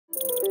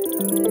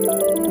In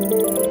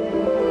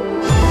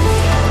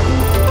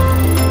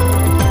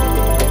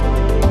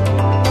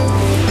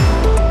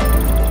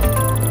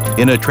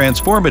a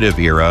transformative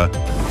era,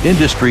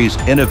 industries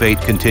innovate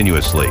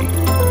continuously.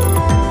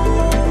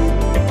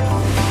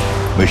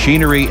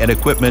 Machinery and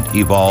equipment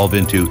evolve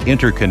into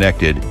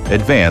interconnected,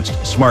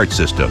 advanced smart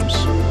systems.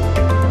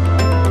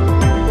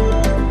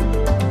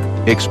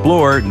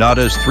 Explore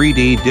NADA's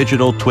 3D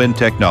digital twin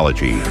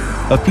technology,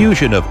 a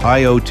fusion of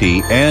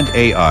IoT and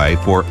AI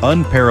for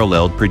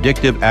unparalleled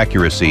predictive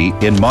accuracy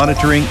in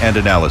monitoring and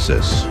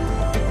analysis.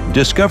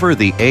 Discover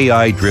the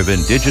AI-driven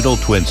digital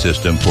twin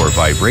system for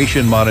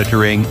vibration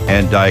monitoring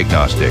and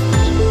diagnostics.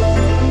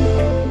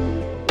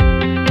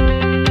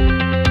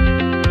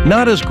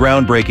 NADA's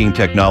groundbreaking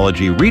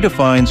technology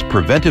redefines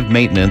preventive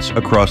maintenance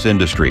across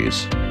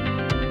industries.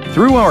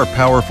 Through our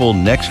powerful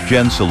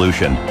next-gen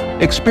solution,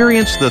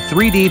 experience the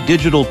 3D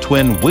digital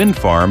twin wind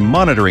farm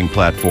monitoring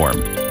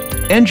platform.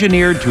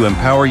 Engineered to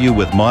empower you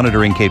with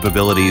monitoring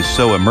capabilities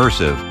so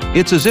immersive,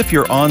 it's as if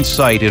you're on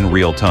site in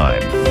real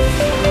time.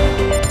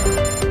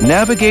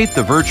 Navigate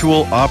the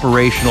virtual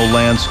operational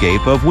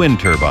landscape of wind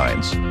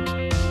turbines.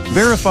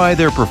 Verify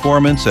their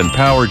performance and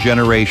power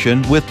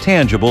generation with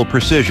tangible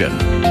precision.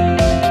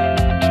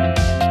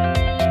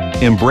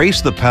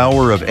 Embrace the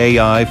power of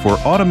AI for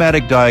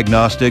automatic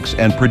diagnostics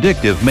and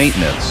predictive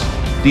maintenance.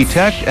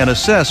 Detect and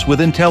assess with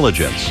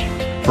intelligence,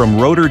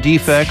 from rotor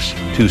defects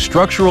to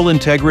structural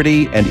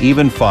integrity and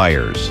even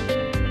fires.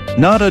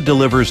 NADA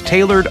delivers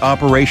tailored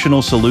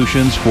operational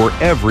solutions for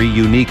every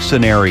unique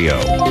scenario.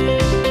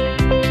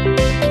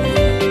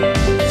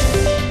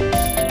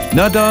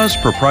 NADA's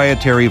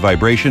proprietary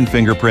vibration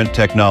fingerprint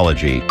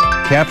technology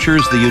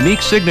captures the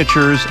unique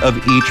signatures of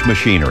each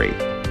machinery.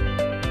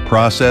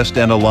 Processed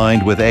and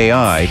aligned with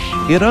AI,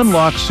 it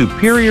unlocks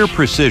superior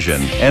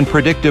precision and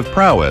predictive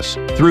prowess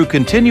through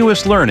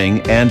continuous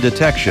learning and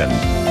detection.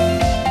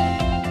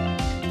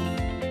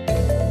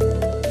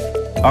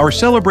 Our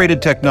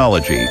celebrated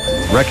technology,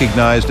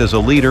 recognized as a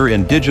leader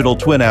in digital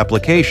twin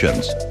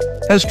applications,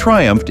 has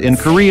triumphed in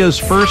Korea's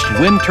first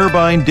wind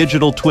turbine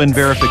digital twin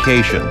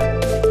verification.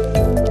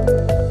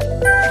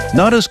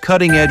 NADA's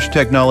cutting-edge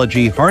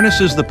technology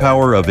harnesses the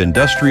power of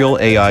industrial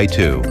AI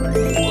too.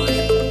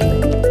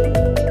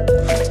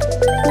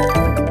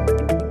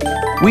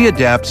 We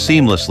adapt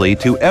seamlessly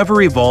to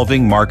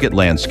ever-evolving market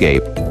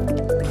landscape.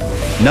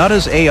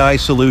 NADA's AI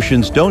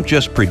solutions don't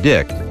just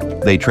predict,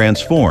 they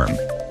transform.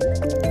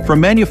 From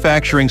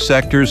manufacturing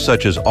sectors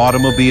such as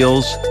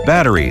automobiles,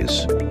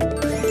 batteries.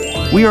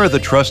 We are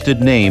the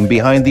trusted name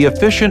behind the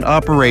efficient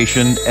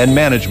operation and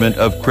management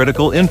of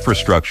critical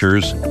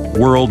infrastructures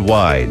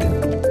worldwide.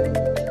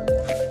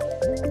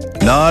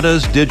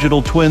 NADA's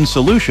digital twin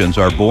solutions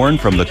are born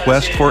from the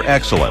quest for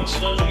excellence.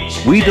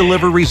 We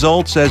deliver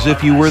results as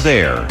if you were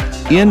there,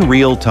 in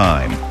real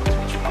time.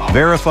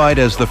 Verified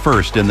as the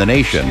first in the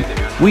nation,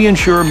 we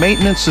ensure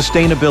maintenance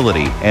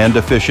sustainability and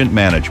efficient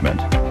management.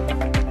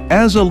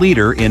 As a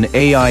leader in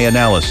AI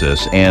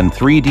analysis and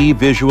 3D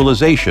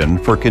visualization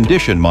for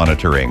condition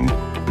monitoring,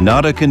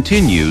 NADA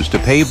continues to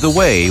pave the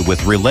way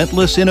with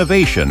relentless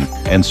innovation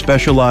and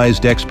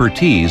specialized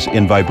expertise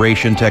in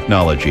vibration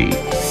technology.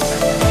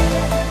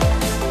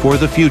 For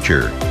the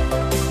future,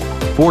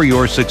 for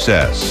your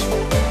success,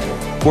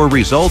 for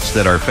results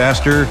that are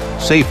faster,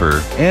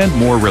 safer, and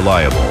more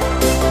reliable.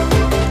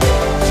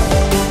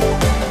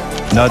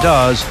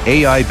 NADA's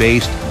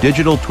AI-based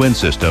digital twin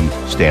system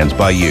stands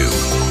by you.